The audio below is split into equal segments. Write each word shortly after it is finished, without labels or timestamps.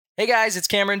Hey guys, it's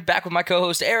Cameron back with my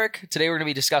co-host Eric. Today we're going to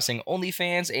be discussing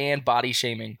OnlyFans and body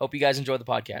shaming. Hope you guys enjoy the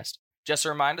podcast. Just a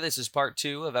reminder, this is part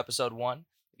 2 of episode 1.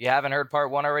 If you haven't heard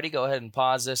part 1 already, go ahead and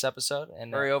pause this episode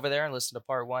and hurry over there and listen to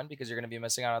part 1 because you're going to be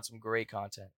missing out on some great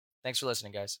content. Thanks for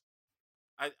listening, guys.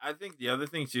 I think the other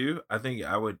thing too,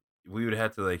 we would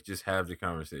have to like just have the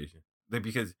conversation. Like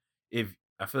because if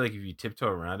I feel like if you tiptoe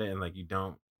around it and like you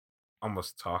don't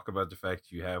almost talk about the fact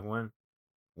you have one,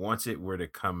 once it were to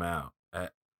come out,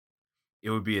 it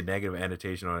would be a negative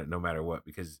annotation on it no matter what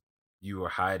because you were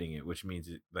hiding it, which means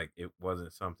it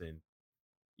wasn't something.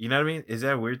 You know what I mean? Is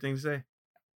that a weird thing to say?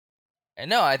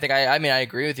 And no, I think I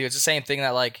agree with you. It's the same thing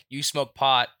that like you smoke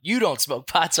pot. You don't smoke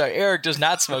pot. Sorry, Eric does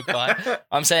not smoke pot.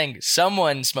 I'm saying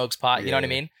someone smokes pot. You know what I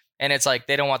mean? And it's like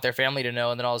they don't want their family to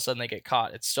know, and then all of a sudden they get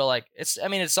caught. It's still like it's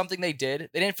something they did.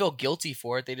 They didn't feel guilty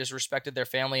for it. They just respected their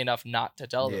family enough not to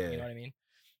tell them. You know what I mean?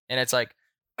 And it's like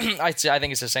I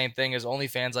think it's the same thing as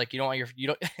OnlyFans. Like you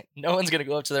don't no one's gonna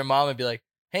go up to their mom and be like,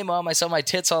 "Hey mom, I saw my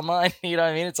tits online." You know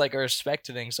what I mean? It's like a respect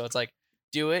thing. So it's like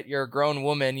do it. You're a grown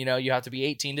woman. You know you have to be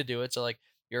 18 to do it. So like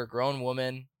you're a grown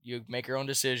woman. You make your own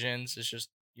decisions. It's just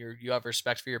you have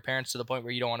respect for your parents to the point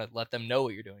where you don't want to let them know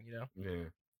what you're doing. You know? Yeah.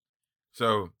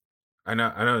 So I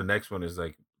know the next one is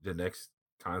like the next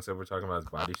concept we're talking about is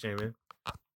body shaming,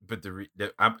 but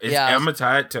I'm gonna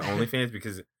tie it to OnlyFans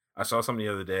because I saw something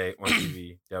the other day on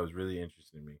TV that was really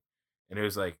interesting to me, and it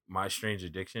was like My Strange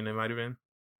Addiction. It might have been.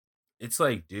 It's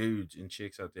like dudes and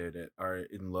chicks out there that are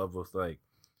in love with like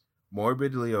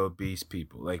morbidly obese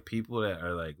people, like people that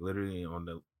are like literally on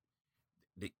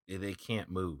they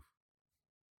can't move.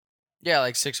 Yeah,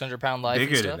 like 600-pound life.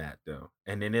 Bigger than that though,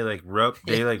 and then they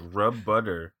rub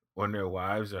butter on their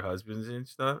wives or husbands and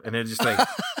stuff, and they're just like,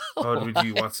 "Oh, do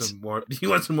you want some more? Do you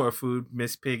want some more food,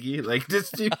 Miss Piggy?" Like this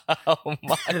dude. Oh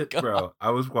my god, bro!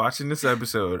 I was watching this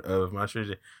episode of My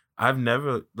Strange. I've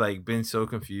never like been so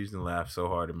confused and laughed so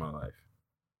hard in my life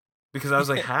because I was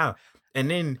like, "How?" And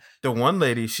then the one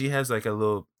lady, she has like a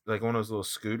little, like one of those little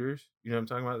scooters. You know what I'm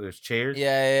talking about? There's chairs.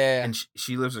 Yeah. And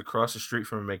she lives across the street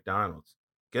from a McDonald's.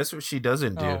 Guess what she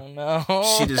doesn't do? Oh no.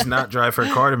 She does not drive her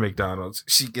car to McDonald's.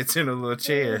 She gets in a little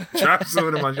chair, drives over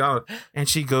to McDonald's, and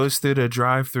she goes through the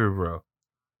drive-through, bro.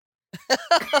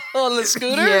 On the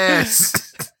scooter?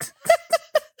 Yes.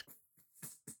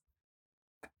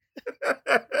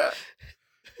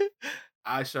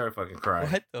 I started fucking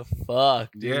crying. What the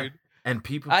fuck, dude? Yeah. And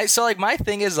people so like my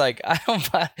thing is like I'm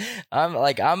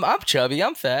chubby,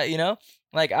 I'm fat, you know?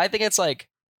 Like I think it's like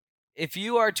if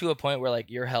you are to a point where like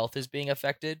your health is being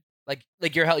affected, like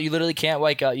your health, you literally can't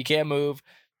wake up, you can't move,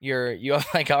 you have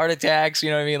like heart attacks, you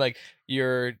know what I mean? Like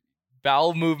your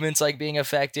bowel movements like being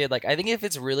affected. Like I think if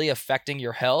it's really affecting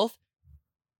your health,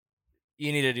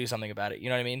 you need to do something about it. You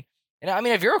know what I mean? And I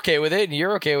mean if you're okay with it and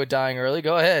you're okay with dying early,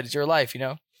 go ahead. It's your life, you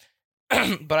know?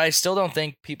 But I still don't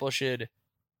think people should,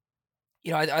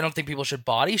 you know, I don't think people should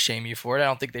body shame you for it. I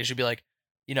don't think they should be like,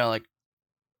 you know, like,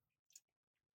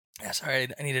 yeah, sorry,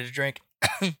 I needed a drink.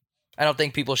 I don't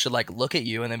think people should like look at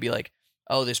you and then be like,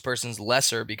 oh, this person's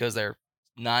lesser because they're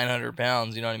 900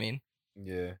 pounds. You know what I mean?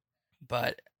 Yeah.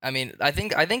 But I mean, I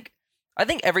think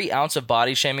every ounce of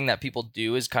body shaming that people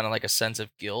do is kind of like a sense of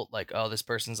guilt. Like, oh, this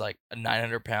person's like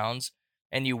 900 pounds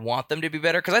and you want them to be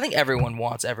better. Cause I think everyone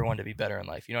wants everyone to be better in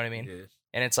life. You know what I mean? Yeah.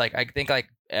 And it's like, I think like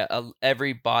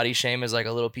every body shame is like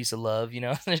a little piece of love, you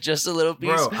know, just a little piece.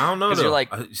 Bro, I don't know. Because you're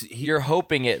like, you're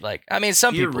hoping it like, I mean,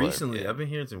 some people recently, I've been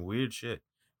hearing some weird shit.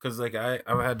 Cause like I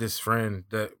had this friend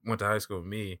that went to high school with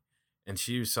me and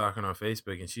she was talking on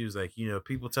Facebook and she was like, you know,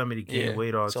 people tell me to gain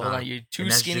weight all the time. So you're too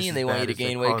skinny and they want you to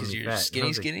gain weight because you're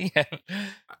skinny.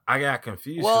 I got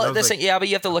confused. Well, but you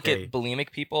have to look at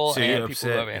bulimic people and people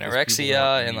who have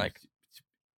anorexia and like,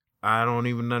 I don't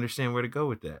even understand where to go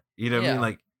with that. You know what I mean?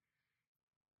 Like,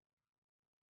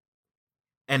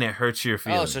 and it hurts your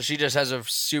feelings. Oh, so she just has a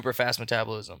super fast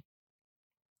metabolism.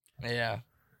 Yeah.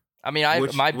 I mean,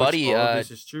 my buddy, this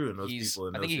is true. And those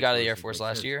I think he got out of the Air Force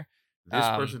last year. This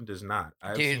person does not.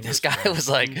 Dude, this guy was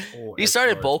like, he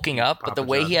started bulking up, but the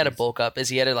way he had to bulk up is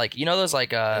he had to like, you know those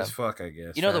like, as fuck, I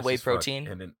guess. You know the whey protein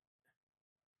and then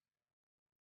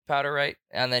powder, right?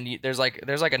 And then there's like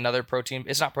another protein.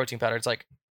 It's not protein powder. It's like,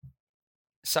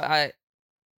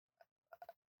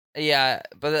 yeah,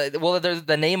 but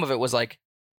the name of it was like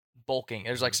bulking.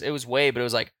 It was like it was whey, but it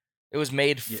was like it was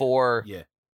made for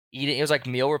eating. It was like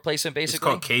meal replacement basically. It's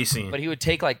called casein. But he would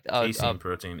take like casein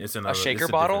protein. It's a shaker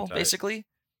bottle basically,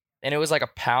 and it was like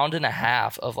 1.5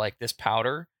 pounds of like this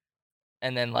powder,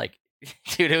 and then like,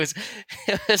 dude, it was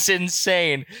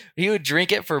insane. He would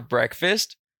drink it for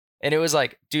breakfast, and it was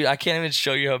like, dude, I can't even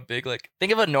show you how big. Like,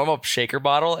 think of a normal shaker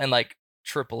bottle and like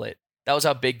triple it. That was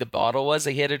how big the bottle was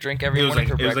that he had to drink every morning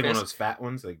for breakfast. It was like one of those fat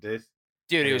ones like this.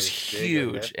 Dude, it was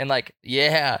huge. And like,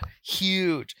 yeah,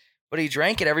 huge. But he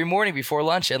drank it every morning before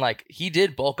lunch. And like, he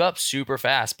did bulk up super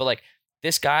fast. But like,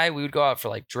 this guy, we would go out for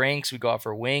like drinks. We'd go out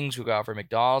for wings. We'd go out for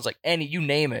McDonald's. Like, you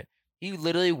name it. He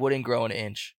literally wouldn't grow an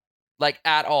inch. Like,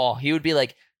 at all. He would be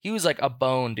like, he was like a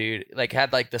bone, dude. Like,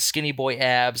 had like the skinny boy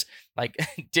abs. Like,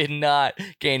 did not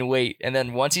gain weight. And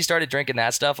then once he started drinking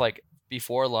that stuff, like,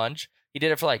 before lunch, he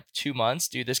did it for like 2 months.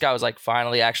 Dude, this guy was like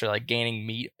finally actually like gaining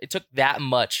meat. It took that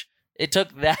much. It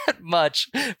took that much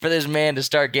for this man to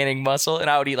start gaining muscle. And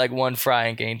I would eat like one fry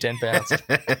and gain 10 pounds.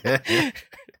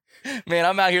 Man,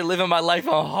 I'm out here living my life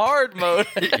on hard mode.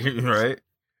 Right?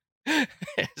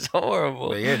 It's horrible.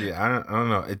 But yeah, dude, I don't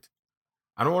know.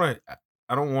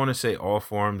 I don't want to say all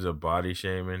forms of body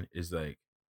shaming is like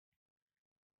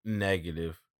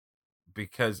negative,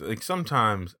 because like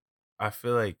sometimes I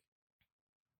feel like,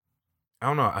 I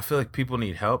don't know, I feel like people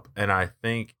need help, and I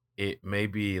think it may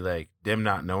be like them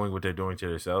not knowing what they're doing to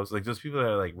themselves. Like those people that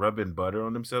are like rubbing butter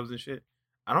on themselves and shit,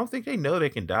 I don't think they know they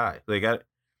can die. Like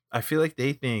I feel like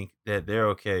they think that they're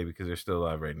okay because they're still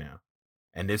alive right now,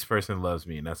 and this person loves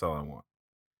me, and that's all I want.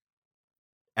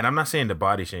 And I'm not saying the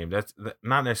body shame. That's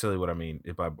not necessarily what I mean.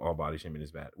 If all body shaming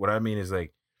is bad, what I mean is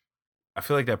like, I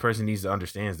feel like that person needs to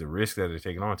understand the risk that they're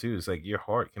taking on too. It's like your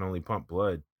heart can only pump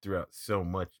blood throughout so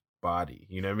much body.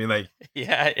 You know what I mean? Like,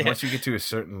 yeah. Once you get to a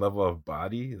certain level of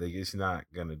body, like it's not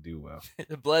gonna do well.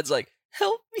 The blood's like,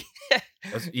 help me.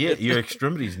 Yeah, your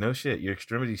extremities, no shit. Your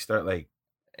extremities start like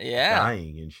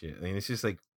dying and shit. I mean, it's just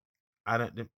like, I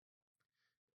don't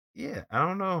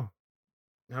know,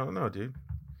 dude.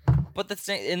 But the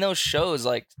thing in those shows,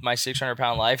 like My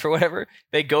 600-Pound Life or whatever,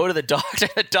 they go to the doctor.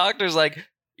 The doctor's like,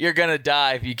 "You're gonna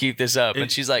die if you keep this up," and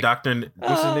she's like, "Doctor,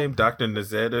 what's his name? Dr.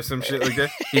 Nazed or some shit like that."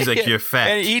 He's like, "You're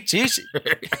fat." And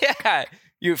yeah,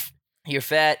 you're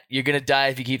fat. You're gonna die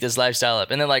if you keep this lifestyle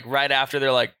up. And then like right after,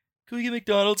 they're like, "Can we get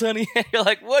McDonald's, honey?" And you're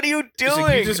like, "What are you doing?"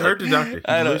 Like, you just heard the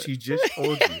doctor. He just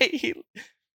told you.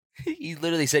 He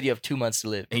literally said you have 2 months to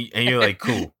live, and you're like,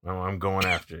 "Cool, I'm going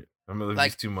after it. I'm gonna live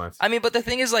these 2 months." I mean, but the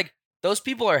thing is, like, those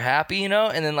people are happy, you know,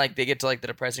 and then like they get to like the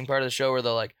depressing part of the show where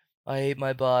they're like, "I hate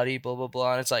my body," blah blah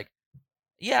blah, and it's like,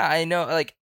 yeah, I know,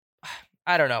 like,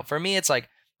 I don't know. For me, it's like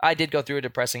I did go through a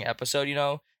depressing episode, you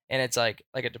know, and it's like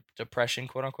a depression,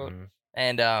 quote unquote,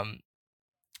 and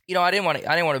you know, I didn't want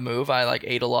to move. I like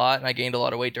ate a lot and I gained a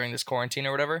lot of weight during this quarantine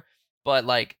or whatever, but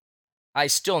like I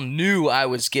still knew I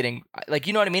was getting, like,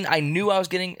 you know what I mean? I knew I was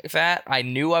getting fat. I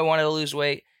knew I wanted to lose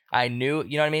weight. I knew,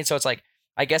 you know what I mean? So it's like,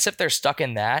 I guess if they're stuck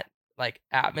in that like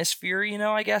atmosphere, you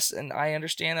know, I guess, and I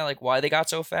understand that like why they got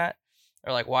so fat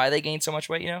or like why they gained so much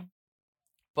weight, you know?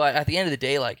 But at the end of the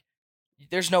day, like,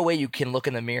 there's no way you can look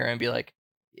in the mirror and be like,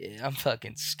 yeah, I'm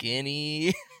fucking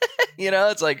skinny. You know,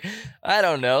 it's like, I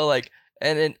don't know. Like,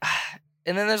 and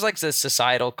then there's like the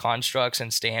societal constructs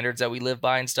and standards that we live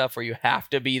by and stuff where you have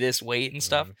to be this weight and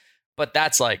stuff. But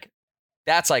that's like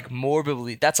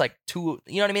morbidly, that's like too,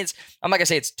 you know what I mean? I'm not gonna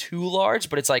say it's too large,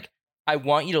 but it's like, I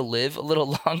want you to live a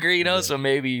little longer, you know, so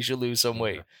maybe you should lose some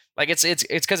weight. Like it's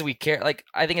because we care. Like,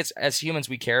 I think it's, as humans,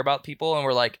 we care about people and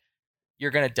we're like,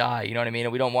 you're going to die, you know what I mean?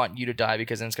 And we don't want you to die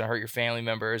because then it's going to hurt your family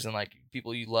members and like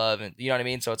people you love, and you know what I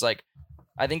mean? So it's like,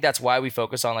 I think that's why we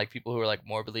focus on like people who are like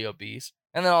morbidly obese.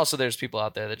 And then also there's people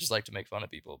out there that just like to make fun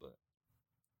of people, but.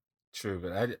 True,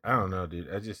 but I don't know, dude.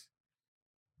 I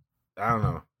don't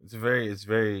know.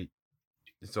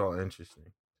 It's all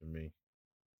interesting to me.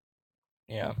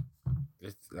 Yeah.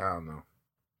 I don't know.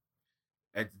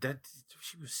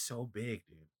 She was so big,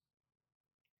 dude.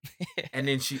 And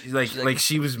then she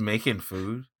she was making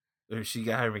food. Or she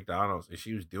got her McDonald's and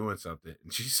she was doing something,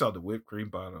 and she saw the whipped cream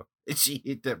bottle and she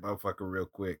hit that motherfucker real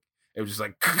quick. It was just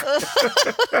like,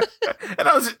 and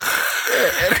I was,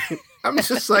 and I'm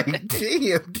just like,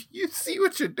 damn, do you see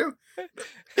what you're doing?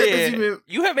 Yeah,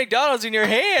 you have McDonald's in your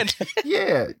hand.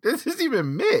 Yeah, this isn't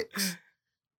even mixed.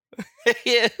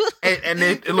 Yeah, and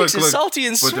then look, salty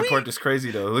and sweet. But the part that's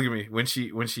crazy though, look at me when she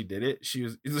did it. She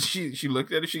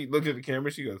looked at it. She looked at the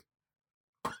camera. She goes,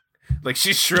 like,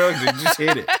 she shrugged and just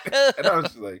hit it. And I was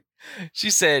just like, she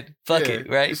said, "Fuck it,"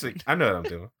 right? She's like, I know what I'm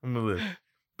doing. I'm gonna live.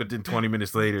 But then 20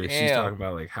 minutes later, she's talking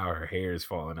about like how her hair is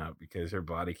falling out because her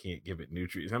body can't give it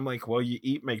nutrients. I'm like, well, you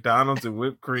eat McDonald's and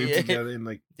whipped cream together, and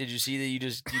like, did you see that you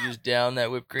just down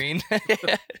that whipped cream?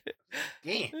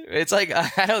 Yeah. It's like,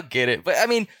 I don't get it, but I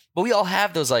mean, but we all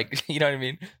have those, like, you know what I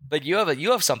mean? Like, you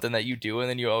have something that you do, and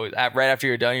then you always, right after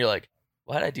you're done, you're like,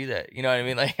 why did I do that? You know what I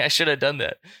mean? Like, I should have done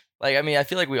that. Like, I mean, I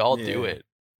feel like we all do it.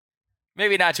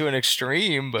 Maybe not to an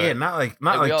extreme, but yeah, not like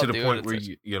to the point where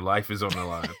your life is on the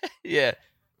line. Yeah.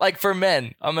 like for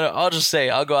men, I'll just say,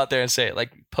 I'll go out there and say it,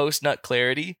 like post nut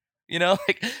clarity, you know,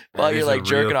 like while you're like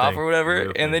jerking off or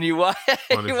whatever, and then you watch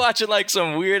you're watching like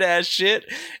some weird ass shit,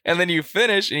 and then you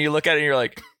finish and you look at it and you're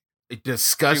like,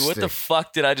 disgusting. What the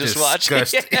fuck did I just watch? You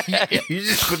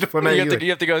just put the phone out. You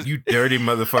have to go. You dirty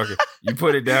motherfucker. You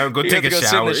put it down. Go take a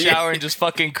shower. Sit in the shower and just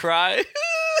fucking cry.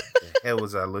 The hell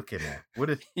was I looking at? Why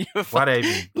did I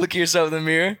even look at yourself in the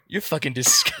mirror? You're fucking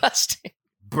disgusting.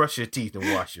 Brush your teeth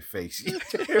and wash your face.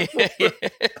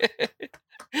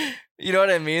 You know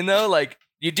what I mean, though? Like,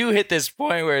 you do hit this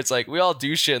point where it's like we all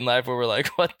do shit in life where we're like,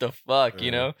 what the fuck,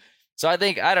 you know? So I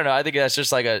think that's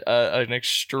just like an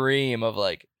extreme of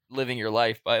like living your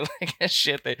life by like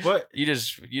shit that you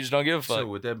just don't give a fuck. So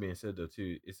with that being said, though,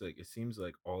 too, it's like it seems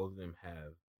like all of them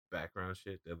have background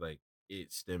shit that like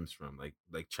it stems from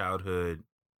like childhood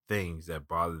things that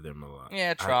bother them a lot.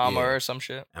 Yeah, trauma or some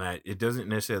shit. And it doesn't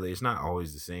necessarily. It's not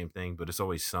always the same thing, but it's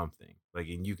always something. Like,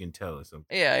 and you can tell it's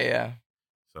something. Yeah.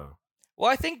 So. Well,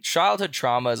 I think childhood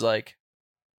trauma is like,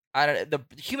 the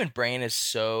human brain is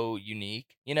so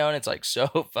unique, you know, and it's like so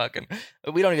fucking,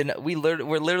 we don't even know, we're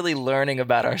literally learning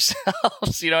about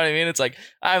ourselves, you know what I mean? It's like,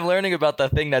 I'm learning about the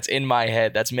thing that's in my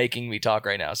head that's making me talk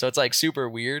right now. So it's like super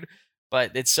weird,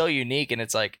 but it's so unique, and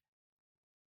it's like,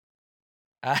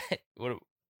 hold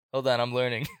on, I'm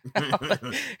learning.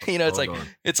 You know,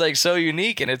 it's like so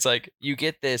unique, and it's like you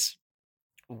get this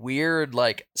weird,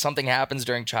 like something happens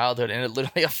during childhood and it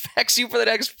literally affects you for the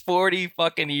next 40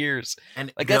 fucking years.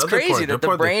 And like that's crazy that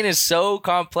the brain is so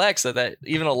complex that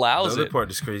even allows it. The other part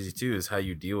that's crazy too is how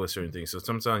you deal with certain things. So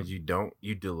sometimes you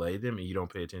delay them and you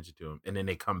don't pay attention to them, and then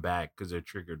they come back because they're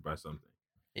triggered by something.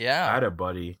 Yeah, I had a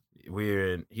buddy. He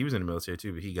was in the military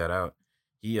too, but he got out.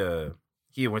 He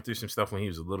went through some stuff when he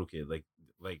was a little kid,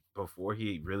 like before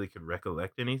he really could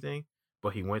recollect anything.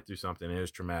 But he went through something and it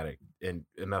was traumatic and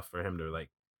enough for him to like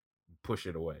push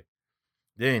it away.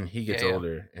 Then he gets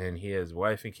older and he has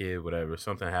wife and kid, whatever.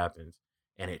 Something happens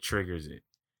and it triggers it.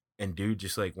 And dude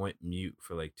just like went mute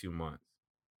for like 2 months,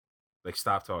 like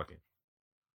stopped talking.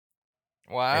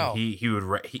 Wow. And he would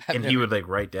write, he would like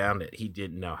write down that he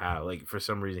didn't know how. Like for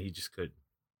some reason he just couldn't.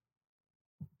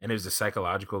 And it was a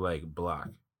psychological like block.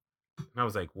 And I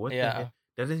was like, what the heck?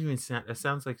 That doesn't even sound. That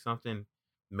sounds like something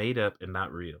made up and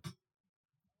not real.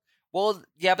 Well,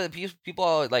 yeah, but people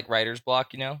are like writer's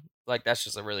block, you know, like that's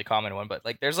just a really common one. But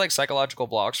like, there's like psychological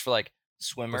blocks for like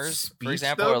swimmers, for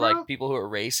example, or like people who are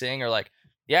racing, or like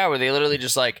where they literally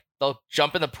just like they'll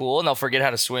jump in the pool and they'll forget how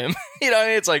to swim. You know what I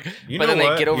mean? It's like, but then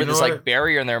they get over this like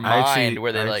barrier in their mind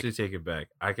where they like. Actually take it back.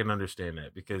 I can understand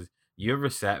that, because you ever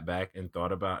sat back and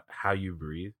thought about how you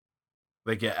breathe?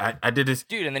 Like, yeah, I did this,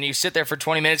 dude, and then you sit there for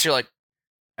 20 minutes. You're like.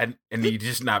 And you're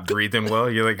just not breathing well.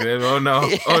 You're like, oh no,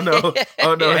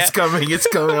 it's coming.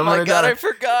 Oh my God, I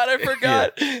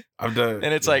forgot. Yeah, I'm done.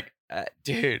 And it's like,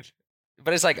 dude,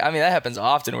 but it's like, I mean, that happens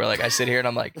often where like I sit here and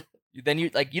I'm like, then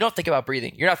you like, you don't think about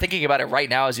breathing. You're not thinking about it right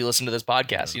now as you listen to this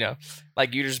podcast, you know,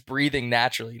 like you're just breathing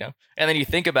naturally, you know, and then you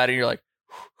think about it and you're like,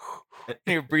 and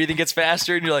your breathing gets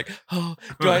faster and you're like, oh,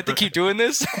 do I have to keep doing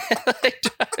this?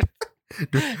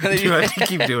 Do I have to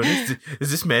keep doing this? Is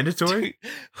this mandatory?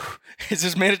 Is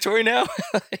this mandatory now?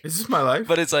 Is this my life?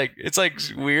 But it's like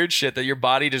weird shit that your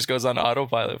body just goes on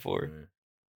autopilot for.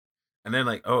 And then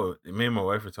like, me and my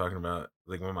wife were talking about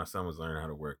like when my son was learning how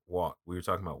to walk. We were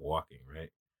talking about walking, right?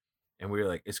 And we were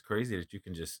like, it's crazy that you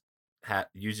can just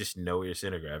you just know where your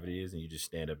center of gravity is and you just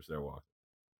stand up and start walking.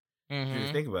 Mm-hmm.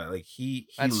 Just think about it. Like he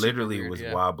literally was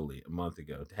wobbly a month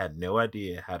ago. Had no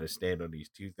idea how to stand on these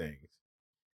two things.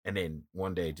 And then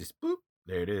one day, just boop,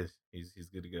 there it is. He's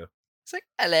good to go. It's like,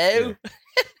 hello.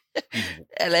 Yeah.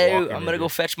 Hello, I'm going to go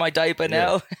fetch my diaper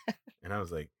now. And I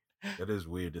was like, that is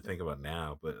weird to think about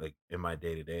now. But like in my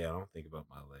day-to-day, I don't think about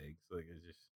my legs. Like it's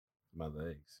just my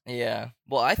legs. Yeah.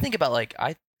 Well, I think about like,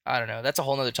 I don't know. That's a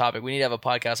whole nother topic. We need to have a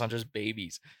podcast on just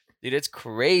babies. Dude, it's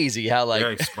crazy how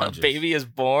like a baby is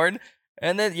born.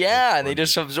 And then, and they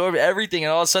just absorb everything.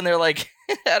 And all of a sudden they're like,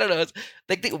 I don't know. It's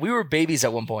like we were babies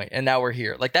at one point and now we're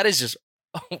here. Like that is just,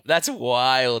 that's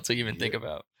wild to even think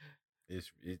about. It's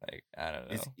like, I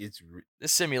don't know.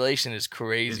 This simulation is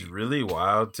crazy. It's really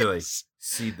wild to like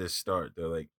see this start though.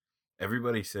 Like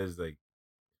everybody says like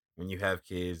when you have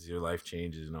kids, your life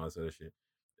changes and all this other shit.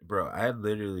 Bro, I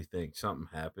literally think something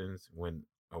happens when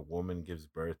a woman gives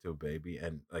birth to a baby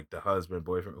and like the husband,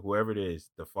 boyfriend, whoever it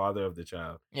is, the father of the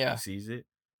child, sees it.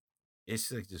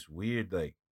 It's like this weird,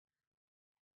 like,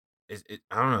 I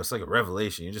don't know. It's like a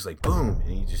revelation. You're just like, boom.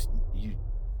 And you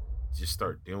just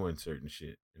start doing certain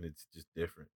shit and it's just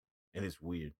different. And it's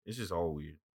weird. It's just all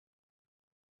weird.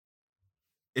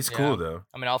 It's cool though.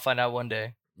 I mean, I'll find out one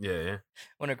day. Yeah.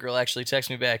 When a girl actually texts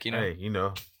me back, you know. Hey,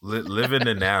 live in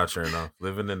the now, Chernoff.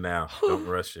 Live in the now. Don't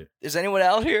rush it. Is anyone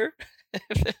out here?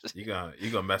 You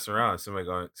gonna mess around. Somebody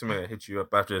gonna hit you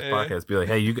up after this podcast. Be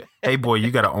like, hey boy,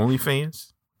 you got an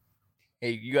OnlyFans?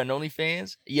 Hey, you got an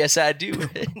OnlyFans? Yes, I do.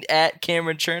 At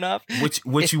Cameron Chernoff.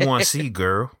 What you want to see,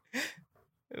 girl?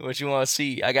 What you want to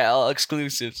see? I got all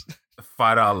exclusives.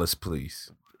 $5,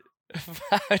 please.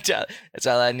 That's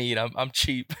all I need. I'm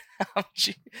cheap. I'm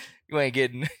cheap. You ain't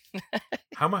getting.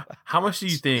 How much do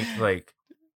you think? Like,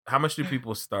 how much do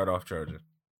people start off charging?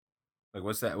 Like,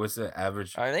 what's the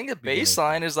average? I think the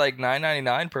baseline is like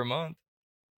 $9.99 per month.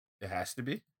 It has to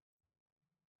be.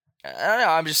 I don't know.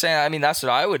 I'm just saying. I mean, that's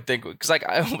what I would think. Because like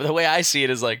the way I see it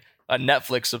is like a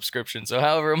Netflix subscription. So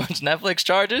however much Netflix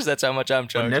charges, that's how much I'm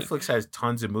charging. But Netflix has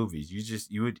tons of movies.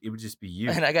 It would just be you.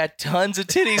 And I got tons of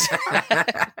titties.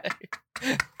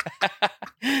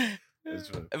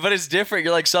 But it's different.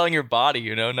 You're like selling your body,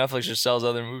 you know? Netflix just sells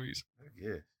other movies.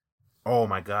 Yeah. Oh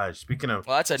my gosh. Speaking of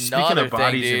bodies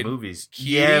thing, and movies. Keys?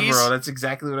 Yeah, bro. That's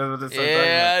exactly what I was about to say.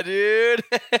 Yeah, dude.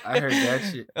 I heard that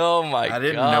shit. Oh my god. I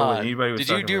didn't know what anybody was Did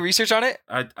talking you do about. research on it?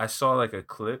 I saw like a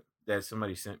clip that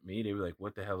somebody sent me. They were like,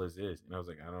 "What the hell is this?" And I was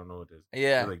like, "I don't know what this is."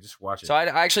 Yeah. Like, just watch it. So I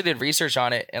actually did research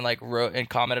on it and like wrote and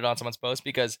commented on someone's post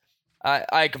because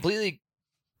I completely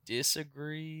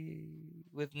disagree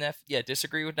with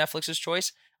Netflix's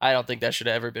choice. I don't think that should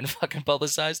have ever been fucking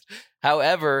publicized.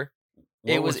 However,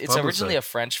 it's originally a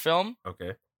French film.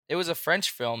 Okay. It was a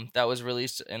French film that was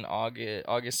released in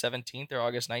August 17th or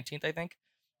August 19th, I think.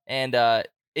 And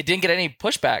it didn't get any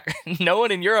pushback. No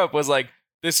one in Europe was like,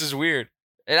 this is weird.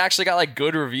 It actually got like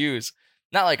good reviews.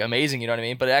 Not like amazing, you know what I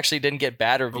mean? But it actually didn't get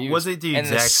bad reviews. But was it the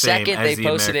exact same as the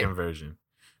American version?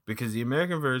 Because the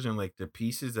American version, like the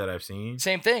pieces that I've seen.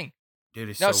 Same thing. Dude,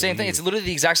 it's no, so same weird. thing. It's literally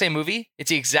the exact same movie. It's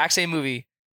the exact same movie.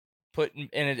 Put in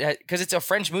it because it's a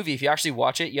French movie. If you actually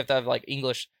watch it, you have to have like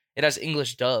English. It has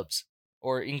English dubs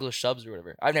or English subs or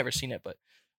whatever. I've never seen it, but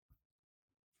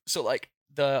so like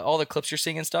all the clips you're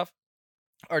seeing and stuff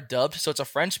are dubbed. So it's a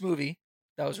French movie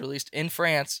that was released in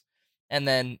France, and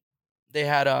then they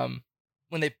had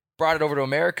when they brought it over to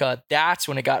America, that's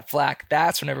when it got flack.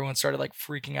 That's when everyone started like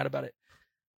freaking out about it.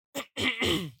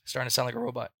 Starting to sound like a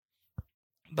robot.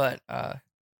 But I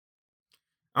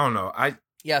don't know.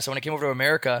 So when it came over to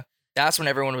America, that's when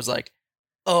everyone was like,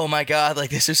 oh my god, like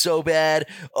this is so bad.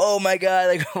 Oh my god,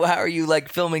 like how are you like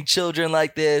filming children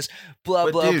like this? Blah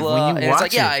blah blah. And it's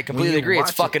like, I completely agree.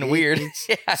 It's fucking weird.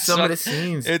 Some of the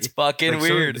scenes, it's fucking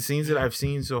weird. The scenes that I've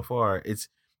seen so far, it's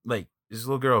like this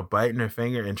little girl biting her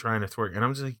finger and trying to twerk, and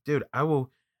I'm just like, dude, I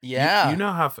will. Yeah. You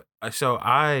know how? So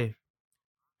I'm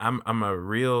a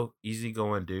real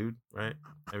easygoing dude, right?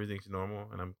 Everything's normal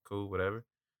and I'm cool, whatever.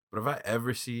 But if I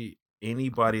ever see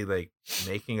anybody like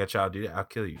making a child do that, I'll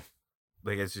kill you.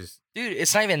 Like it's just, dude.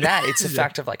 It's not even that. It's the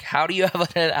fact of like, how do you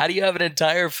have an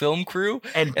entire film crew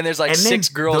and there's like 6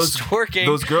 girls twerking?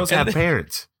 Those girls have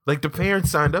parents. Like the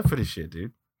parents signed up for this shit,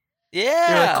 dude. Yeah.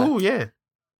 They're like, cool, yeah.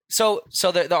 So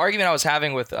the argument I was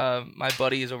having with my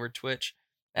buddies over Twitch,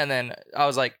 and then I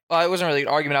was like, well, it wasn't really an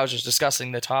argument. I was just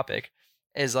discussing the topic.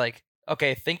 Is like,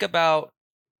 okay, think about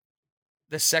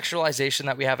the sexualization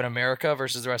that we have in America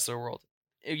versus the rest of the world.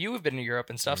 You have been to Europe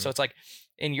and stuff, so it's like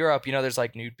in Europe, you know, there's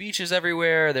like nude beaches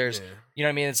everywhere. There's, you know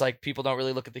what I mean? It's like people don't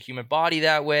really look at the human body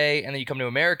that way. And then you come to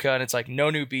America and it's like no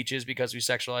nude beaches because we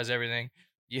sexualize everything.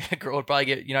 Yeah, girl would probably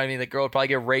get, you know what I mean? The girl would probably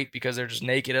get raped because they're just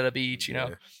naked at a beach, you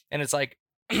know? And it's like,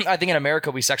 I think in America,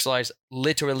 we sexualize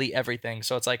literally everything.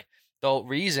 So it's like the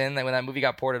reason that when that movie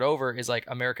got ported over is like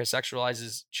America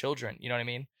sexualizes children. You know what I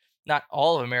mean? Not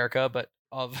all of America, but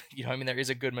of, you know what I mean? There is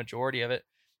a good majority of it.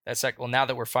 That's like, well, now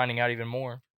that we're finding out even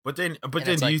more. But then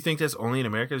do you think that's only in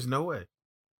America? There's no way.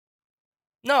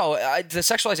 No, the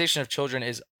sexualization of children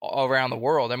is all around the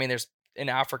world. I mean, there's in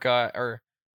Africa, or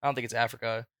I don't think it's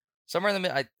Africa. Somewhere in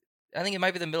the I think it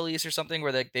might be the Middle East or something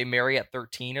where they marry at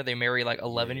 13 or they marry like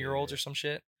 11-year-olds or some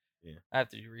shit. Yeah. I have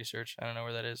to do research. I don't know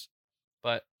where that is.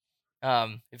 But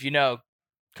if you know,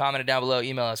 comment it down below,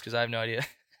 email us because I have no idea.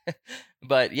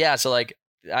 But yeah, so like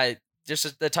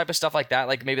just the type of stuff like that,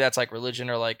 like maybe that's like religion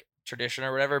or like tradition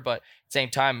or whatever, but at the same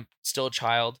time, still a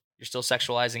child. You're still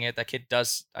sexualizing it. That kid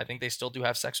does, I think they still do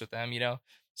have sex with them, you know?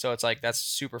 So it's like, that's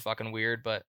super fucking weird,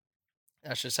 but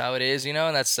that's just how it is, you know?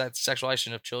 And that's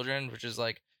sexualization of children, which is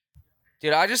like,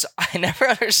 dude, I never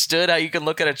understood how you could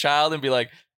look at a child and be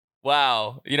like,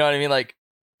 wow, you know what I mean? Like,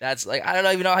 that's like, I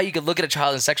don't even know how you could look at a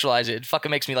child and sexualize it. It fucking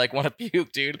makes me like want to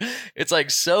puke, dude. It's like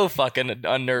so fucking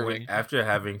unnerving. After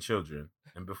having children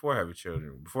and before having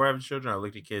children, I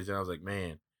looked at kids and I was like,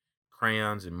 man,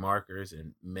 crayons and markers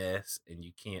and mess, and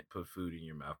you can't put food in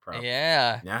your mouth properly.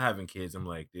 Yeah. Now having kids, I'm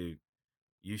like, dude,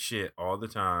 you shit all the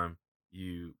time.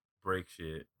 You break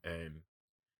shit, and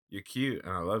you're cute,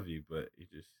 and I love you, but you're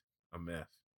just a mess.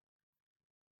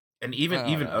 And I don't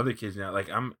even know. other kids now, like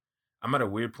I'm at a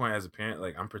weird point as a parent.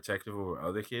 Like I'm protective over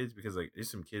other kids because like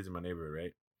there's some kids in my neighborhood,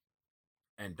 right?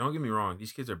 And don't get me wrong,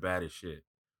 these kids are bad as shit.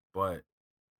 But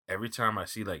every time I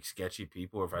see like sketchy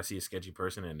people, or if I see a sketchy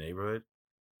person in the neighborhood,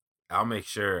 I'll make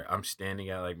sure I'm standing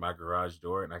at like my garage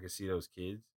door and I can see those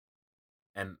kids,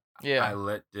 and I Yeah.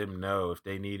 let them know if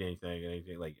they need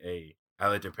anything like, hey, I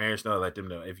let their parents know, I let them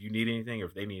know if you need anything, or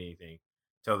if they need anything,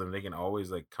 tell them they can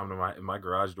always like come to my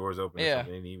garage doors open, if Yeah.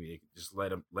 something they need me, just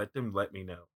let me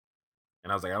know.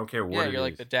 And I was like, I don't care Yeah. what it You're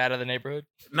like is. the dad of the neighborhood.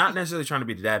 Not necessarily trying to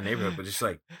be the dad in the neighborhood, but just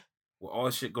like with all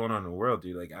the shit going on in the world,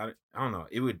 dude. Like I don't know.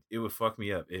 It would fuck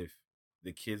me up if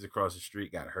the kids across the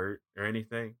street got hurt or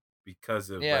anything because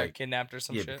of Yeah. like Kidnapped or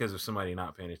some yeah, shit. because of somebody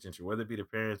not paying attention, whether it be the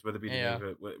parents, whether it be the Yeah.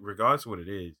 neighborhood, regardless of what it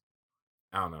is.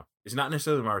 I don't know. It's not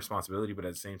necessarily my responsibility, but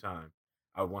at the same time,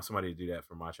 I would want somebody to do that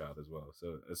for my child as well.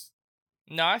 So it's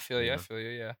No, I feel you you. I know, feel you.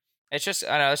 Yeah. It's just,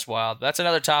 I know it's wild. That's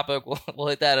another topic. We'll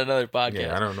hit that in another yeah.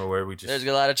 podcast. I don't know where we There's just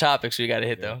a lot of topics we got to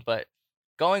hit yeah. though. But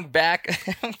going back,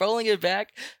 rolling it back.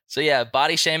 So yeah,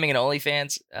 body shaming and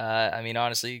OnlyFans. I mean,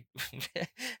 honestly,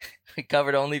 we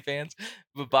covered OnlyFans,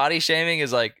 but body shaming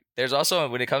is like. There's also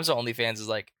when it comes to OnlyFans is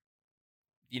like,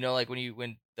 like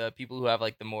when the people who have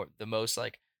like the most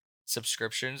like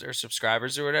subscriptions or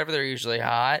subscribers or whatever, they're usually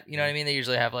hot. You know what I Mhm, mean? They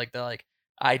usually have like the like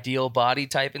ideal body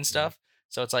type and mhm, stuff.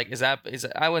 So it's like,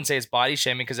 I wouldn't say it's body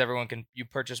shaming because everyone can you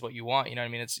purchase what you want. You know what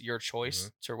I mean? It's your choice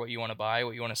mhm, to what you want to buy,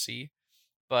 what you want to see.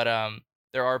 But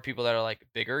there are people that are like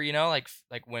bigger,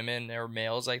 like women or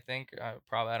males. I think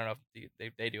probably I don't know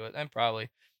if they do it, and probably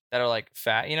that are like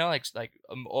fat, like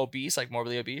obese, like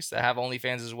morbidly obese, that have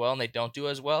OnlyFans as well, and they don't do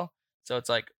as well. So it's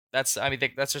like I mean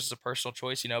that's just a personal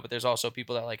choice, But there's also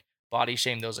people that like body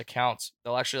shame those accounts.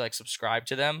 They'll actually like subscribe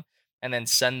to them and then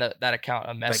send that account a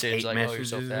like message hate like, "Oh, you're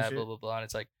so messages and fat," blah shit. blah blah, and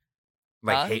it's like,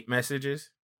 Like huh? hate messages,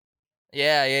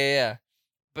 Yeah, yeah, yeah.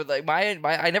 But like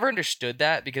I never understood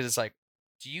that because it's like,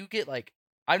 do you get like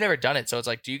I've never done it, so it's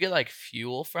like, do you get like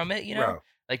fuel from it, bro.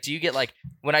 Like do you get like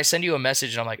when I send you a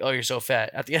message and I'm like, oh, you're so fat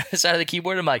at the other side of the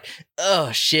keyboard, I'm like,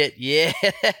 oh shit, yeah,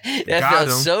 that Got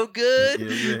feels him. so good.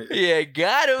 Yeah, Yeah,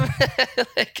 got him.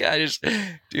 Like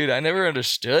dude, I never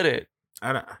understood it.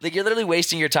 I don't. Like you're literally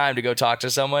wasting your time to go talk to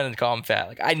someone and call them fat.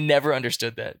 Like I never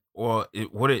understood that. Well,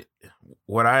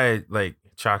 what I like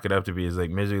chalk it up to be is like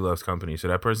misery loves company. So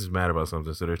that person's mad about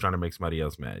something, so they're trying to make somebody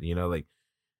else mad. Like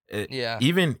it, Yeah.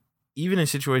 even in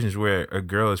situations where a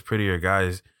girl is pretty or a guy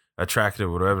is attractive,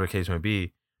 or whatever the case may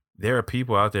be, there are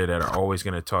people out there that are always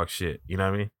gonna talk shit. You know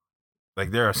what I mean?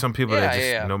 Like there are some people that Yeah, yeah,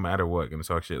 just yeah. no matter what gonna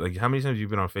talk shit. Like how many times you've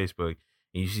been on Facebook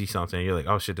and you see something and you're like,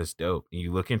 oh shit, that's dope, and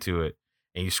you look into it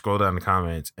and you scroll down the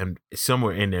comments and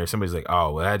somewhere in there somebody's like,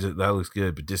 oh well, that looks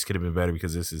good, but this could have been better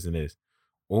because this and this,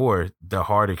 or the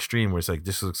hard extreme where it's like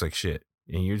this looks like shit,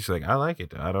 and you're just like, I like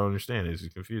it. I don't understand. It's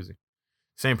confusing.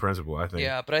 Same principle, I think.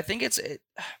 Yeah, but I think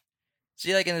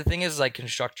see, like, and the thing is, like,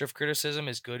 constructive criticism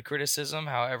is good criticism.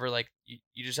 However, like,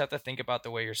 you just have to think about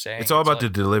the way you're saying It's all it. So, about the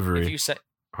like, if delivery, you say,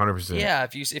 100%. yeah,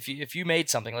 if you made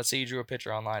something, let's say you drew a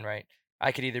picture online, right?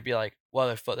 I could either be like, well,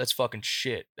 that's fucking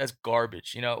shit, that's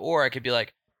garbage, or I could be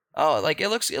like, oh, like it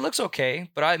looks okay,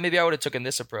 but maybe I would have taken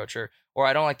this approach, or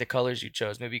I don't like the colors you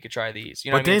chose. Maybe you could try these.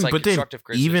 You know what I mean? It's like But then, constructive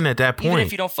even criticism. at that Even if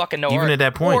point, you don't fucking know even art, at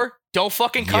that point, or don't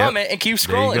fucking yep, comment and keep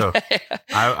there you scrolling. go.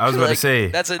 I was about to Like, say,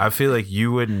 that's a I feel like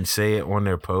you wouldn't say it on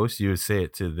their post. You would say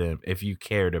it to them if you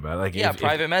cared about it. Like yeah, if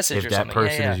private message if or that something. Yeah,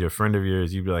 person yeah. is your friend of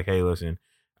yours, you'd be like, hey, listen,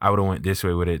 I would have went this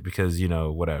way with it because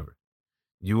whatever.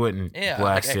 You wouldn't Yeah,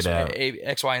 like blast it out.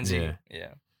 X, Y, and Z. Yeah.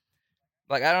 Yeah.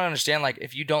 Like I don't understand. Like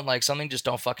if you don't like something, just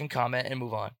don't fucking comment and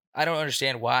move on. I don't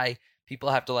understand why people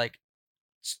have to like,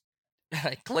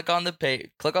 like click on the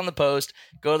post,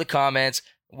 go to the comments.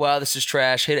 Wow, this is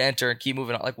trash. Hit enter and keep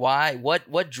moving on. Like why?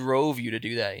 What drove you to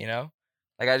do that?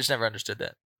 Like I just never understood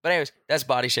that. But anyways, that's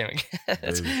body shaming.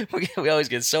 We always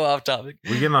get so off topic.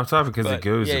 We're getting off topic because it But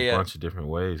goes yeah, a yeah, bunch of different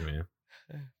ways, man.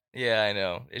 yeah. I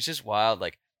know. It's just wild.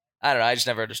 Like I don't know. I just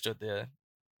never understood the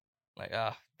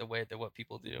way that what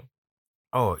people do.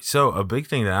 Oh, so a big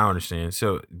thing that I don't understand.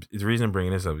 So the reason I'm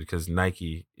bringing this up is because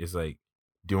Nike is like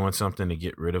doing something to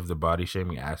get rid of the body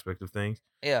shaming aspect of things.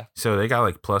 Yeah. So they got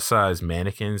like plus size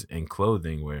mannequins and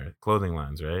clothing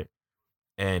lines, right?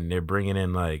 And they're bringing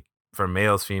in like for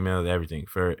males, females, everything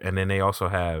and then they also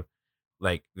have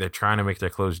like they're trying to make their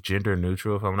clothes gender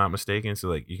neutral, if I'm not mistaken. So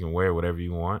like you can wear whatever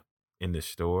you want in the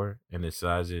store, and the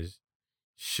sizes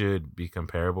should be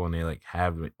comparable, and they like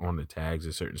have it on the tags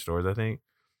of certain stores. I think.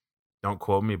 Don't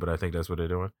quote me, but I think that's what they're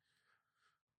doing.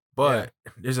 But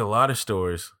there's a lot of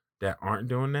stores that aren't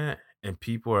doing that, and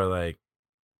people are like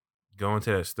going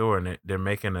to that store and they're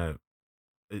making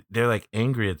they're like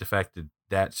angry at the fact that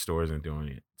that store isn't doing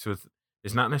it. So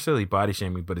it's not necessarily body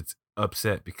shaming, but it's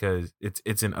upset because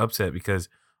it's an upset because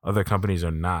other companies are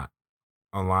not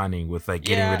aligning with like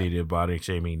getting rid of the body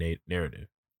shaming narrative.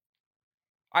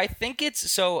 I think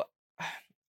it's so.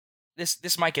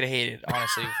 This might get hated,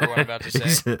 honestly, for what I'm about to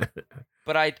say.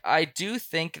 But I do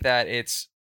think that it's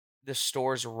the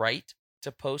store's right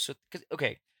to post with. Cause,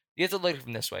 okay, you have to look at it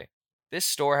from this way. This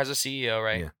store has a CEO,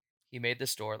 right? Yeah. He made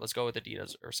this store. Let's go with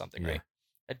Adidas or something, right?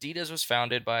 Adidas was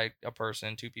founded by a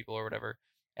person, 2 people or whatever.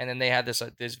 And then they had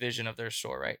this vision of their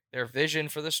store, right? Their vision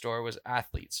for the store was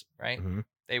athletes, right? Mm-hmm.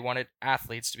 They wanted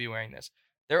athletes to be wearing this.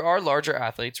 There are larger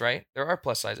athletes, right? There are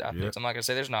plus size athletes. Yep. I'm not going to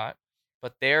say there's not.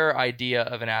 But their idea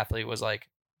of an athlete was like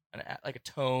a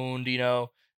toned,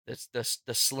 the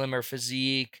slimmer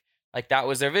physique. Like that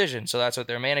was their vision. So that's what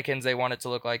their mannequins they want it to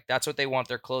look like. That's what they want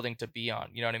their clothing to be on.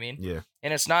 You know what I mean? Yeah.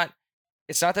 And it's not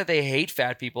that they hate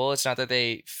fat people. It's not that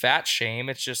they fat shame.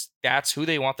 It's just that's who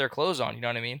they want their clothes on. You know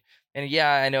what I mean? And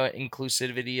yeah, I know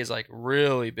inclusivity is like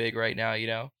really big right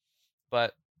now,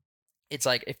 but it's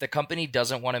like if the company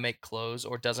doesn't want to make clothes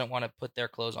or doesn't want to put their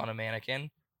clothes on a mannequin,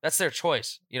 that's their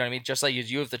choice. You know what I mean? Just like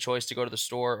you have the choice to go to the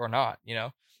store or not,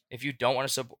 If you don't want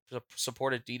to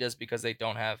support Adidas because they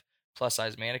don't have plus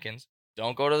size mannequins,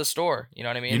 don't go to the store. You know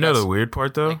what I mean? You know the weird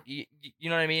part though? Like, you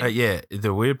know what I mean? Yeah.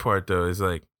 The weird part though is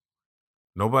like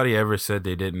nobody ever said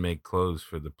they didn't make clothes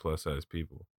for the plus size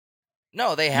people.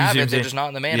 No, they have it. They're just not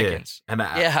in the mannequins. Yeah. And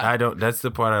I don't. That's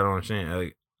the part I don't understand.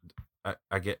 Like,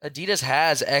 I get Adidas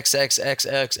has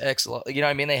XXXXX. You know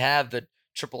what I mean? They have the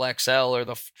triple XL or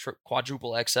the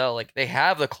quadruple XL. Like they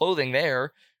have the clothing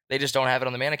there. They just don't have it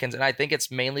on the mannequins. And I think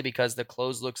it's mainly because the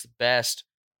clothes looks best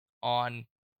on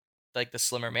like the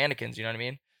slimmer mannequins. You know what I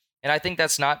mean? And I think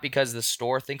that's not because the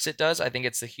store thinks it does. I think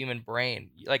it's the human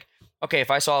brain. Like, okay,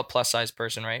 if I saw a plus size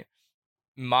person, right?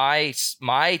 My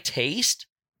taste,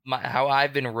 how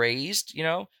I've been raised,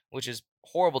 which is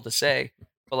horrible to say,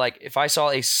 but like if I saw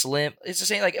a slim, it's the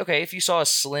same. Like, okay, if you saw a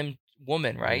slim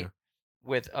woman, right? Yeah.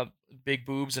 With a big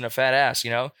boobs and a fat ass,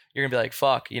 you're gonna be like,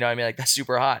 fuck, you know what I mean? Like that's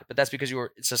super hot. But that's because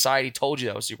society told you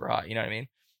that was super hot, you know what I mean?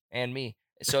 And me.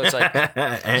 So it's like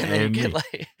and you get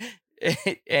like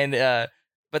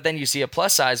but then you see a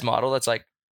plus size model that's like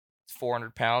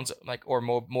 400 pounds, like or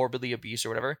morbidly obese or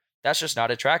whatever. That's just not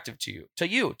attractive to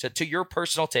you. To your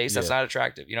personal taste, that's not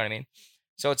attractive. You know what I mean?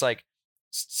 So it's like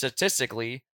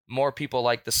statistically, more people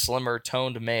like the slimmer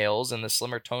toned males and the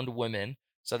slimmer toned women.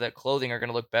 So that clothing are going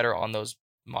to look better on those.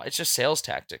 It's just sales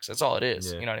tactics. That's all it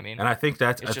is. Yeah. You know what I mean? And I think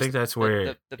that's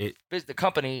where the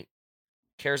company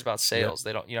cares about sales.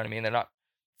 They don't. You know what I mean? They're not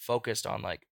focused on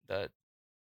like the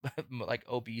like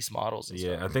obese models. And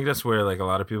stuff. I think that's where like a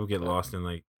lot of people get lost in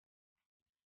like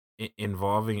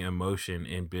involving emotion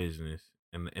in business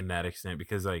and in that extent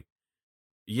because like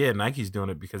Nike's doing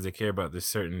it because they care about this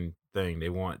certain thing. They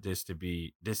want this to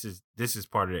be this is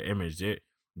part of their image.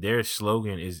 Their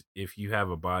slogan is if you have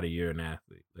a body, you're an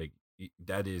athlete. Like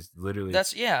that is literally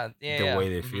the way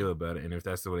they feel about it. And if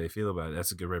that's the way they feel about it,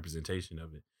 that's a good representation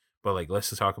of it. But like let's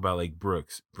just talk about like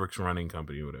Brooks Running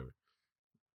Company or whatever.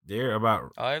 They're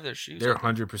about I have their shoes. They're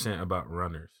 100% about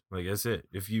runners. Like that's it.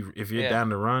 If you're down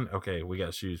to run, okay, we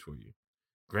got shoes for you.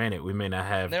 Granted, we may not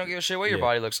have. They don't give a shit what your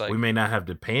body looks like. We may not have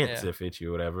the pants that fit you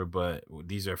or whatever, but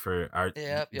these are for our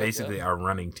our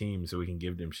running team, so we can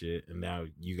give them shit, and now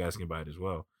you guys can buy it as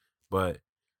well. But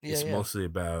it's mostly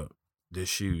about the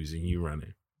shoes and you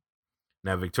running.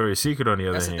 Now, Victoria's Secret, on the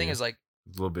other hand, the thing is like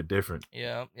a little bit different.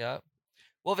 Yeah.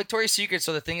 Well, Victoria's Secret.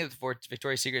 So the thing for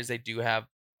Victoria's Secret is they do have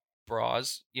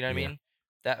bras. You know what I mean?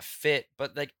 That fit,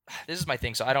 but like this is my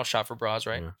thing. So I don't shop for bras,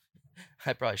 right? Yeah.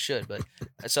 I probably should, but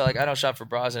so like I don't shop for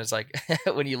bras, and it's like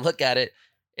when you look at it,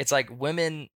 it's like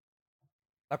women.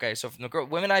 Okay, so from the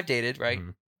women I've dated, right?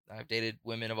 Mm-hmm. I've dated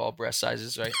women of all breast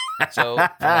sizes, right? So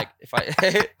like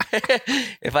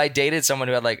if I dated someone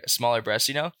who had like smaller breasts,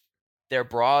 their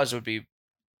bras would be,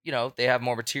 they have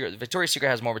more material. Victoria's Secret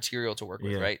has more material to work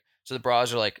with, right? So the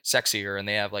bras are like sexier and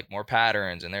they have like more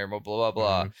patterns and they're more blah blah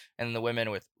blah. Mm-hmm. And the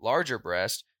women with larger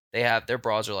breasts, they have their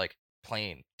bras are like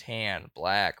plain tan,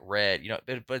 black, red,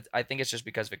 but I think it's just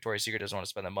because Victoria's Secret doesn't want to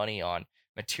spend the money on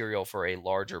material for a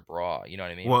larger bra. You know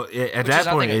what I mean? Well, at that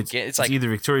point, it's like either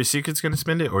Victoria's Secret's going to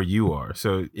spend it or you are.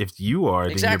 So if you are,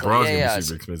 then your bra's going to be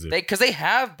super expensive. Because they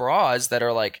have bras that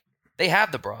are like, they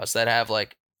have the bras that have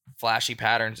like flashy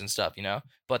patterns and stuff, you know,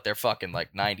 but they're fucking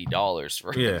like $90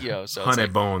 for Yeah, you know, so it's 100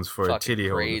 like bones for a fucking titty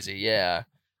holder. crazy. Yeah.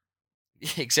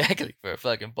 Exactly, for a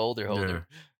fucking boulder holder.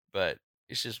 Yeah. But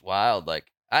it's just wild. Like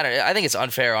I think it's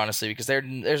unfair, honestly, because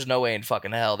there's no way in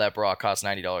fucking hell that bra costs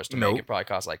 $90 to make. Nope. It probably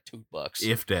costs like $2.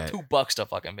 If that. $2 to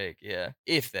fucking make. Yeah.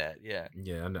 If that. Yeah.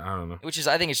 Yeah, I don't know. Which is,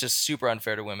 I think it's just super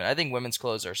unfair to women. I think women's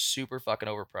clothes are super fucking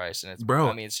overpriced, and it's, Bro,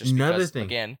 I mean, it's just another because, thing.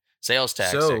 again, sales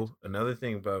tax. So another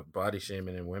thing about body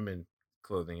shaming and women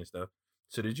clothing and stuff.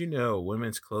 So did you know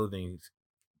women's clothing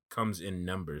comes in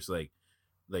numbers like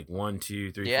 1,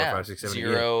 2, 3, 4, 5, 6, 7,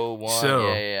 0, 1.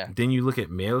 So yeah. then you look at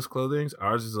males' clothing.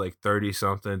 Ours is like 30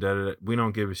 something. We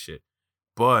don't give a shit.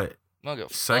 But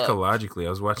psychologically, I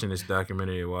was watching this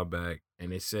documentary a while back,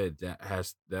 and they said that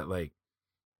has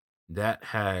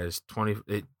 20.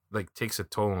 It like takes a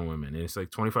toll on women, and it's like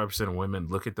 25% of women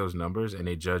look at those numbers and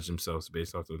they judge themselves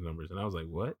based off those numbers. And I was like,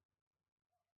 what?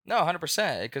 No,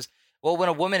 100%. Because, well, when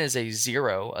a woman is a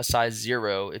size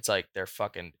 0, it's like they're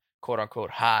fucking quote unquote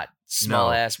hot,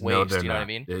 small ass waist. You know what I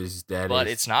mean? But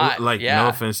it's not. Like, no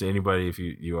offense to anybody if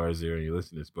you are 0 and you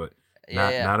listen to this, but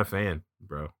not a fan,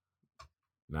 bro.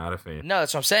 Not a fan. No,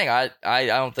 that's what I'm saying. I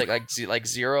don't think like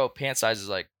 0 pant size is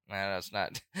like, nah, that's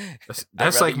not.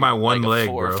 That's like my one leg,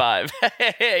 4 bro. or 5.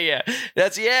 yeah,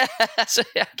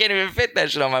 I can't even fit that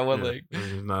shit on my one leg.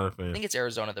 Not a fan. I think it's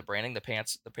Arizona. The branding, the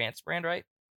pants brand, right?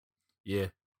 Yeah.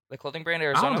 The clothing brand,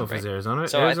 Arizona. I don't know if it's Arizona.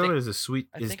 So Arizona is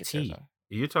tea.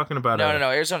 You're talking about no,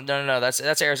 Arizona. No.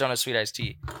 That's Arizona Sweet Iced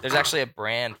Tea. There's actually a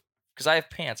brand, because I have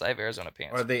pants. I have Arizona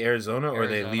pants. Are they Arizona or are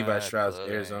they Levi Strauss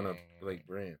Arizona like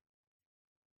brand?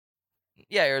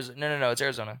 Yeah, Arizona. No, it's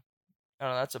Arizona.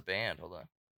 No, that's a band. Hold on.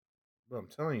 Bro, I'm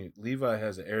telling you, Levi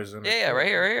has an Arizona. Yeah, right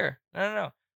here.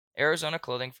 No. Arizona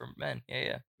clothing for men.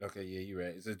 Yeah. Okay, yeah, you're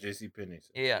right. It's a JCPenney.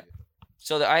 Yeah.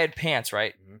 So I had pants,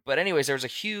 right? Mm-hmm. But anyways, there was a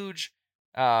huge,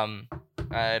 I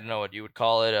don't know what you would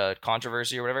call it, a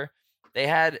controversy or whatever. They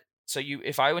had,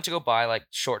 if I went to go buy like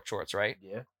short shorts, right?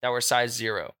 Yeah. That were size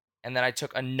 0, and then I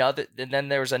took another, and then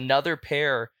there was another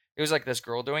pair. It was like this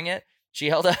girl doing it. She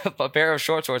held up a pair of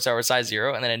short shorts that were size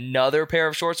 0, and then another pair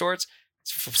of short shorts,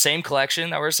 same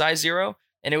collection, that were size 0,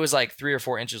 and it was like 3 or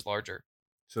 4 inches larger.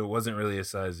 So it wasn't really a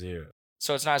size 0.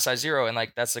 So it's not a size 0, and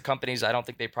like that's the companies. I don't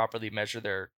think they properly measure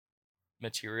their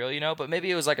material, you know. But maybe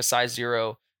it was like a size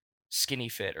 0 skinny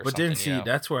fit or something. But then see,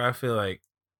 that's where I feel like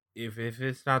if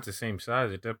it's not the same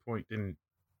size at that point, then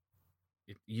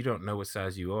you don't know what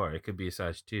size you are. It could be a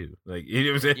size 2. Like, you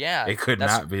know what I'm saying? Yeah, it could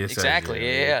not be a size exactly.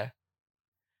 0.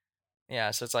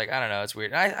 Yeah. So it's like, I don't know. It's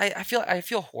weird. And I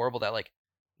feel horrible that like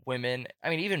women. I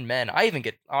mean, even men. I even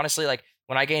get, honestly, like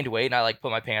when I gained weight and I like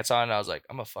put my pants on, and I was like,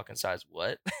 I'm a fucking size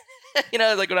what? You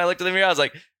know, like when I looked in the mirror, I was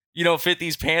like, you don't fit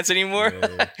these pants anymore.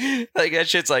 Yeah. Like that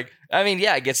shit's like, I mean,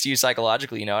 yeah, it gets to you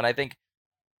psychologically, you know. And I think,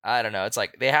 I don't know, it's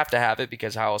like they have to have it,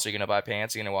 because how else are you gonna buy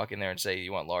pants? You're gonna walk in there and say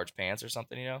you want large pants or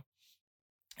something, you know.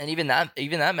 And even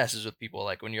that messes with people.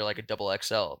 Like when you're like a double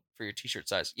XL for your t-shirt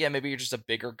size. Yeah, maybe you're just a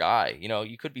bigger guy. You know,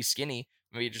 you could be skinny.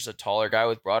 Maybe you're just a taller guy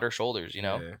with broader shoulders. You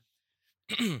know.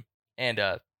 Yeah.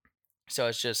 And so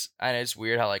it's just, and it's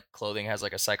weird how like clothing has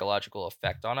like a psychological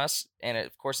effect on us. And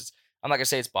of course, I'm not gonna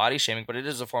say it's body shaming, but it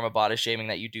is a form of body shaming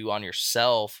that you do on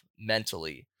yourself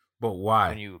mentally. But why?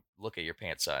 When you look at your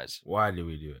pant size. Why do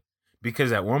we do it?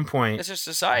 Because at one point, it's just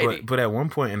society. But at one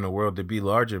point in the world, to be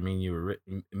larger meant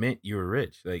you were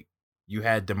rich. Like you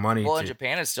had the money. Well, in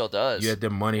Japan, it still does. You had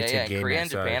the money to gain in Korea that and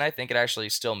Japan, size. I think it actually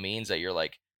still means that you're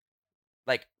like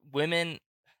women.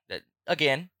 That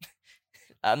again,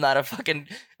 I'm not a fucking.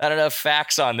 I don't know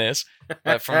facts on this,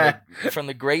 but from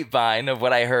the grapevine of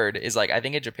what I heard is like, I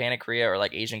think in Japan and Korea or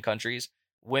like Asian countries,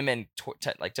 women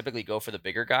typically go for the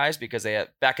bigger guys because they had,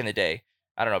 back in the day.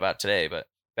 I don't know about today, but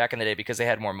back in the day, because they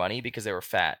had more money, because they were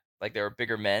fat. Like they were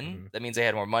bigger men. Mm-hmm. That means they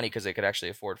had more money because they could actually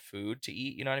afford food to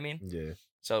eat. You know what I mean? Yeah.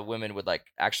 So women would like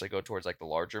actually go towards like the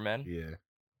larger men.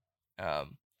 Yeah.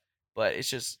 But it's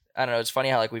just, I don't know. It's funny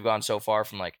how like we've gone so far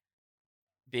from like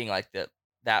being like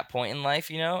that point in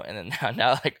life, you know, and then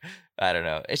now like, I don't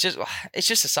know. It's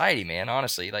just society, man.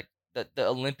 Honestly, like the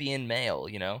Olympian male,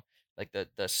 you know, like the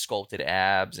sculpted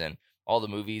abs and all the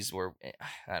movies where,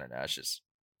 I don't know. It's just,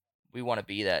 we want to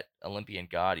be that Olympian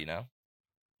god, you know.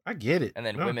 I get it. And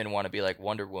then women want to be like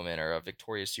Wonder Woman or a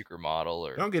Victoria's Secret model,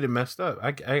 or don't get it messed up.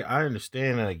 I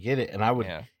understand and I get it, and I would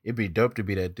it'd be dope to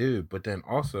be that dude. But then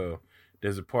also,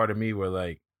 there's a part of me where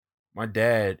like my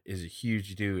dad is a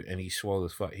huge dude and he's swole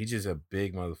as fuck. He's just a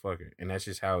big motherfucker, and that's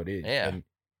just how it is. Yeah. And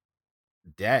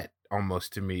that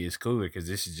almost to me is cooler because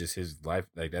this is just his life.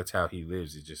 Like that's how he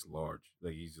lives. It's just large.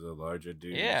 Like he's a larger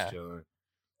dude. Yeah.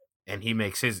 And he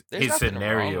makes his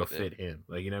scenario fit him.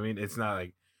 Like, you know what I mean? It's not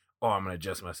like, oh, I'm gonna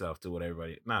adjust myself to what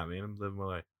everybody. Nah, man, I'm living my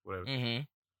life. Whatever. Mm-hmm.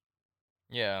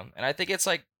 Yeah, and I think it's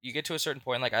like you get to a certain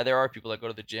point. Like there are people that go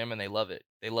to the gym and they love it.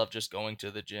 They love just going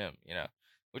to the gym.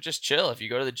 Which is chill. If you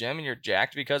go to the gym and you're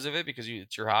jacked because of it, because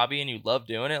it's your hobby and you love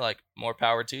doing it, like more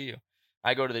power to you.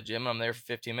 I go to the gym and I'm there for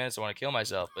 15 minutes. I want to kill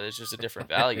myself, but it's just a different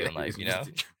value in life,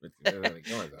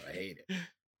 I hate it.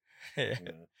 Yeah.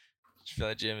 Just feel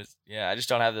the gym is I just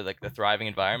don't have the thriving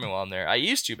environment while I'm there. I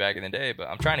used to back in the day, but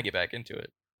I'm trying to get back into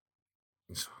it.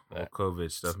 All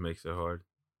COVID stuff makes it hard.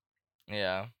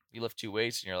 Yeah. You lift 2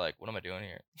 weights and you're like, what am I doing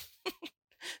here?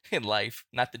 In life,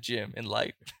 not the gym, in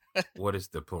life. What is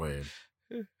the plan?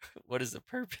 What is the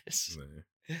purpose?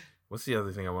 What's the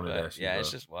other thing I wanted to ask you about? Yeah,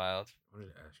 it's just wild. I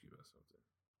wanted to ask you about something.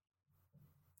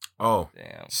 Oh,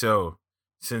 damn. So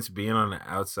since being on the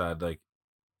outside, like,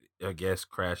 I guess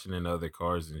crashing into other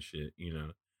cars and shit,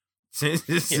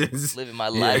 since living my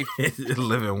life,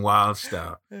 living wild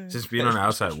style. Since being on the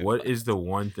outside, what is the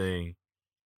one thing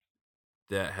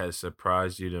that has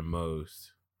surprised you the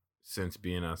most since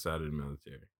being outside of the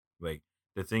military? Like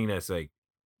the thing that's like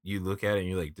you look at it and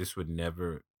you're like, this would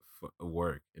never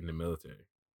work in the military.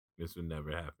 This would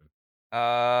never happen.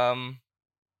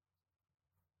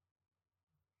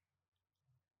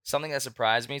 Something that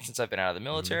surprised me since I've been out of the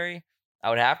military, I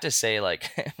would have to say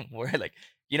like where like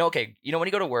okay, when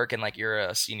you go to work and like you're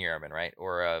a senior airman, right,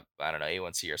 or I don't know,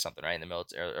 A1C or something, right, in the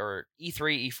military, or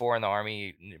E3, E4 in the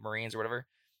Army, Marines or whatever.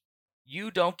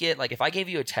 You don't get like if I gave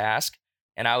you a task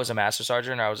and I was a master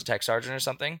sergeant or I was a tech sergeant or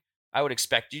something, I would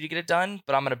expect you to get it done,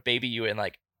 but I'm gonna baby you and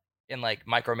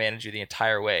micromanage you the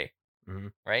entire way,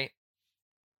 right?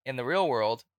 In the real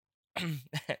world,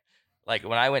 like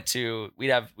when I went to, we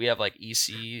have like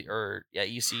ECs or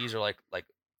like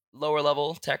lower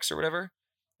level techs or whatever.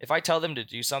 If I tell them to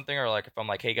do something or like if I'm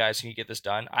like, hey guys, can you get this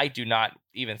done? I do not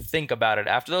even think about it.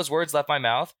 After those words left my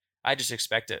mouth, I just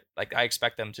expect it. Like I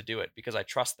expect them to do it because I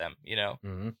trust them,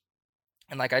 And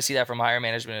like I see that from higher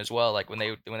management as well. Like when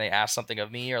they ask something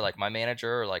of me or like my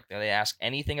manager or like they ask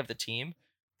anything of the team,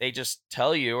 they just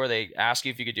tell you or they ask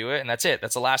you if you could do it, and that's it.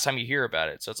 That's the last time you hear about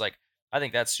it. So it's like I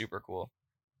think that's super cool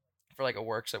for like a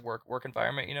work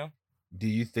environment, Do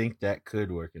you think that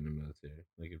could work in the military?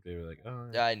 Like if they were like, oh,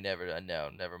 never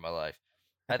in my life.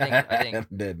 I think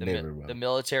the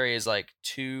military is like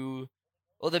too.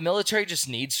 Well, the military just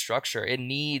needs structure. It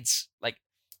needs like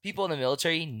people in the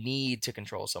military need to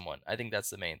control someone. I think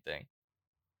that's the main thing.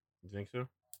 You think so?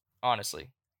 Honestly,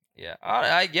 yeah.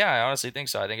 I honestly think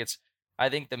so. I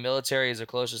think the military is the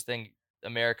closest thing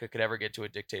America could ever get to a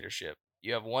dictatorship.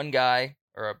 You have one guy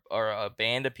or a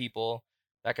band of people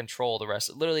that control the rest.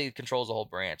 It literally controls the whole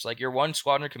branch. Like your one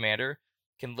squadron commander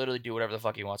can literally do whatever the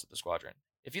fuck he wants with the squadron.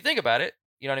 If you think about it,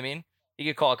 you know what I mean? He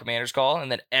could call a commander's call,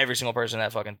 and then every single person in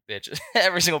that fucking bitch,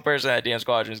 every single person in that damn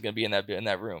squadron is gonna be in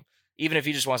that room, even if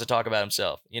he just wants to talk about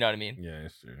himself. You know what I mean? Yeah,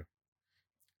 that's true.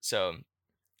 So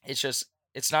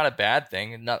it's not a bad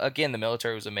thing. Again, the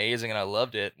military was amazing, and I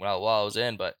loved it while I was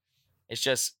in. But it's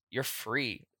just you're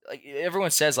free. Like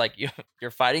everyone says, like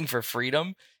you're fighting for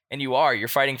freedom, and you're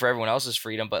fighting for everyone else's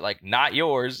freedom, but like not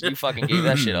yours. You fucking gave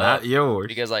that shit up. Not yours.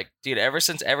 Because like, dude, ever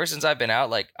since I've been out,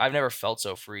 like I've never felt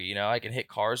so free. I can hit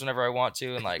cars whenever I want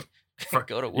to, and like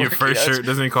go to work. Your first shirt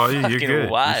doesn't call you. You're good.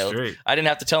 Wild. You're I didn't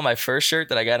have to tell my first shirt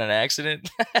that I got in an accident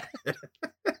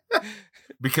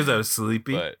because I was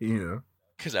sleepy.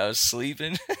 Because I was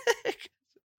sleeping.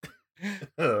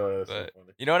 Oh, that's so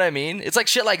funny. You know what I mean? It's like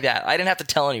shit like that. I didn't have to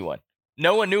tell anyone.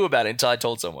 No one knew about it until I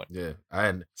told someone. Yeah,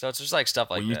 So it's just like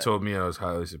stuff like that. When you told me, I was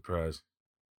highly surprised.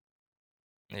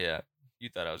 Yeah, you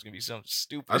thought I was gonna be something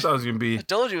stupid. I thought it was gonna be. I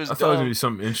told you it was. I thought it was gonna be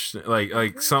something interesting,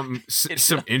 like some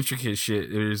intricate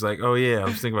shit. It was like, oh yeah, I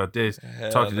was thinking about this.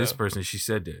 Talk to this person. She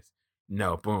said this.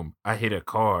 No, boom. I hit a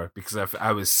car because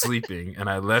I was sleeping and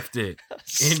I left it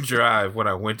in drive when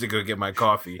I went to go get my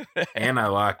coffee and I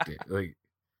locked it. Like,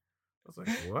 I was like,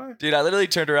 what? Dude, I literally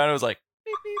turned around and was like,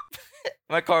 beep, beep.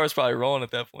 My car was probably rolling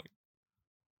at that point.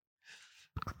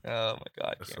 Oh my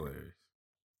God. That's hilarious.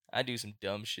 I do some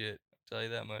dumb shit. I'll tell you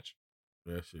that much.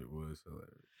 That shit was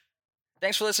hilarious.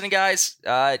 Thanks for listening, guys.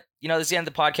 This is the end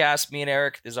of the podcast. Me and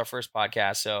Eric, this is our first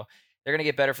podcast, so they're going to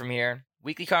get better from here.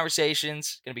 Weekly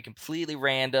conversations, going to be completely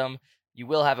random. You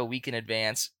will have a week in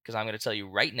advance because I'm going to tell you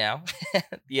right now.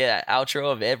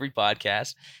 Outro of every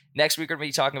podcast. Next week, we're going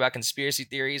to be talking about conspiracy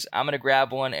theories. I'm going to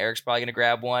grab one. Eric's probably going to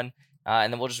grab one.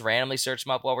 And then we'll just randomly search them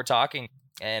up while we're talking.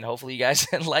 And hopefully you guys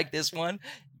like this one.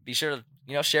 Be sure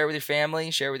to, share with your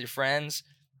family, share with your friends.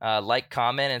 Like,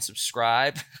 comment, and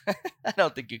subscribe. I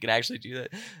don't think you can actually do that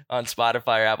on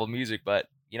Spotify or Apple Music, but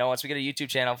once we get a YouTube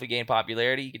channel, if we gain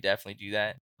popularity, you can definitely do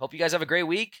that. Hope you guys have a great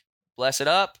week. Bless it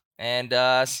up, and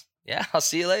Yeah, I'll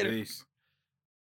see you later. Peace.